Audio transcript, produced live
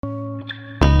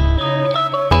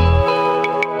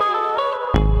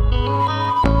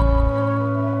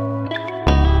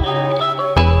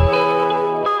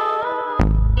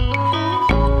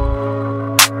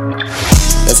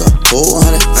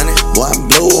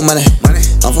for money.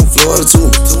 I'm from Florida too.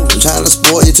 I'm trying to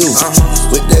spoil you too.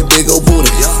 With that big old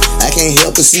booty, I can't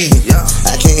help but see you.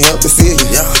 I can't help but feel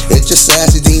you. It's just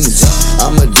sassy demons.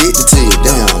 I'm addicted to you.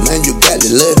 Damn, man, you got to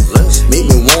love it. Make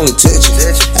me wanna touch you.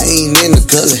 I ain't in the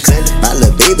color. My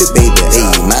little baby, ayy.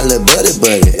 My little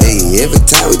buddy, ayy. Every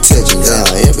time we touch it, down.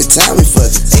 Every time we fuck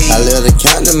it. I love to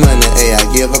count the money, ayy. I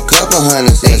give a couple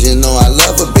hundreds. Cause you know I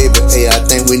love her, baby, ayy. I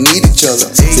think we need each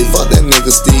other. See, fuck that nigga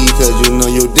Steve, cause you know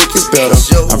your dick is better.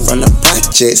 I'm from the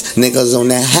projects, niggas on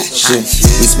that hot shit.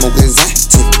 We smoke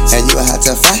exotic, and you have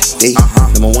to fight it.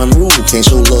 Number one rule, can't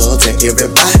show love to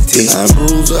everybody. I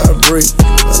bruise, I break,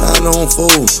 but I don't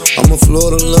fold. I'm a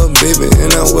Florida love baby,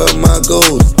 and I wear my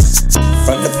gold.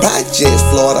 From the projects,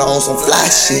 Florida on some fly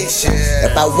shit.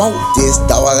 If I want this,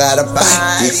 dog, I gotta buy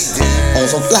this. On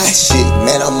some fly shit,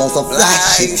 man, I'm on some fly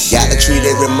shit. Gotta treat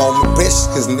every moment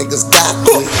precious, cause niggas got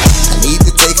quick. I need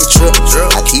to take a trip,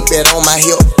 I keep it on my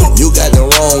hip. You got the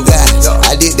wrong guy,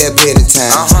 I did that petty time,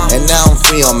 and now I'm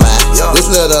free on mine. This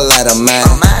little light of mine,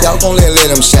 y'all gon' let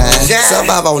them shine.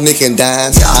 Survive on nick and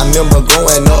dimes. I remember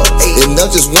growing up,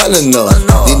 enough just wasn't enough.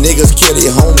 These niggas kill their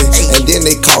homie, and then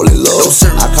they call it love.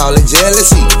 I call it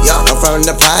jealousy. I'm from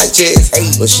the projects,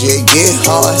 but shit get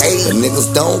hard, but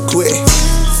niggas don't quit.